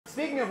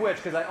Speaking of which,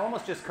 because I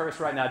almost just cursed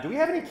right now, do we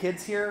have any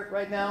kids here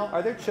right now?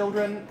 Are there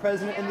children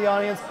present in the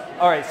audience?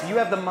 All right, so you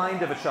have the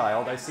mind of a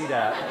child. I see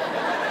that.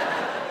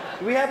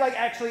 Do we have, like,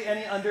 actually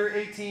any under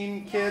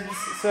 18 kids?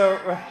 So...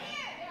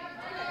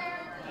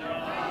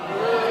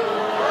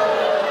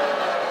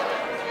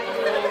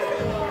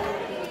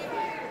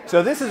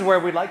 So this is where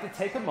we'd like to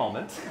take a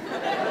moment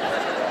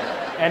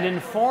and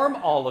inform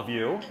all of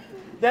you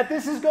that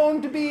this is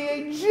going to be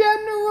a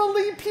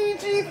generally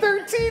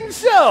PG-13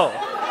 show.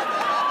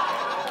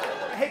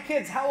 Hey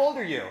kids, how old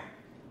are you?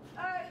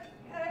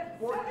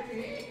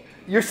 14.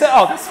 You're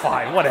oh, that's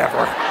fine,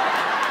 whatever.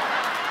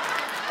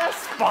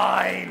 That's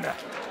fine.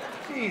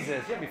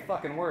 Jesus, you have me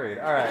fucking worried.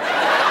 All right.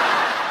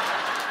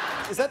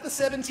 Is that the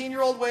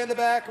 17-year-old way in the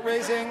back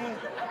raising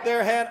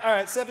their hand? All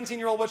right,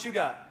 17-year-old, what you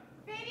got?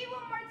 Baby,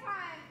 one more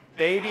time.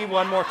 Baby,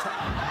 one more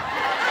time.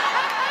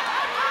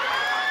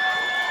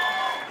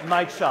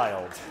 My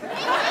child.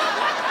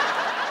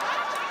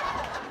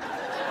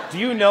 Do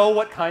you know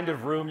what kind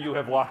of room you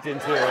have walked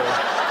into?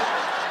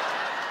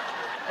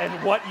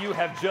 And what you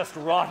have just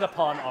wrought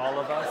upon all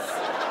of us?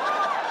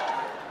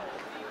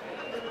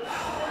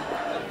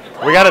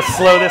 We gotta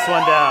slow this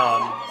one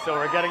down, so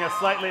we're getting a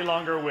slightly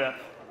longer whip.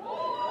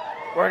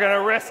 We're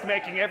gonna risk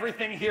making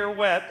everything here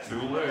wet.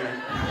 Too late.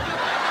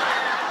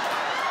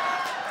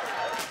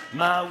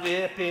 My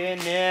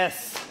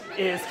whippiness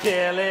is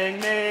killing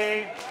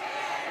me.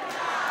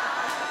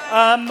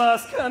 I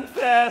must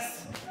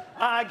confess,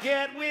 I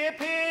get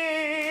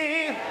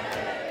whippy.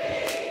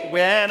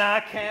 When I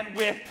can't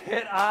whip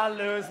it, I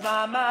lose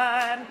my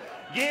mind.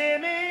 Give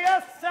me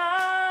a sign,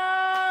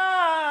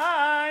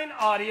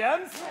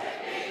 audience. Whip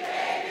me,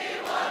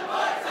 baby, one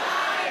more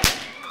time.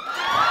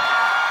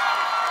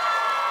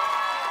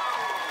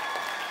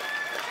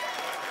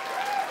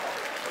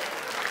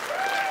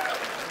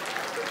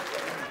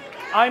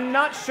 I'm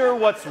not sure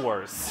what's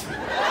worse.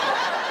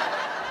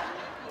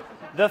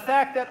 The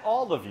fact that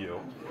all of you,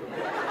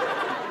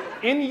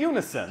 in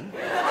unison,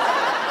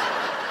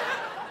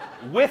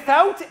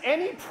 without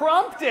any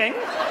prompting,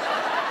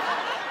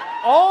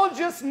 all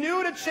just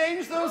knew to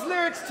change those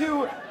lyrics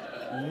to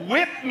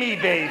 "Whip me,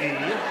 baby,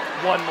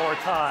 one more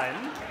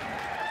time."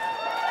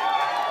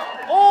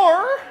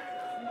 Or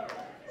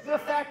the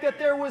fact that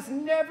there was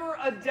never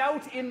a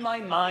doubt in my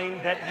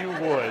mind that you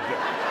would.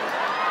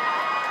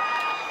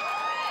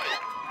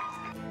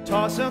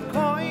 Toss a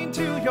coin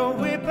to your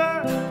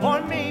whipper,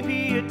 or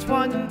maybe a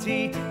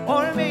 20,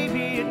 or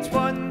maybe a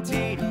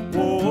 20.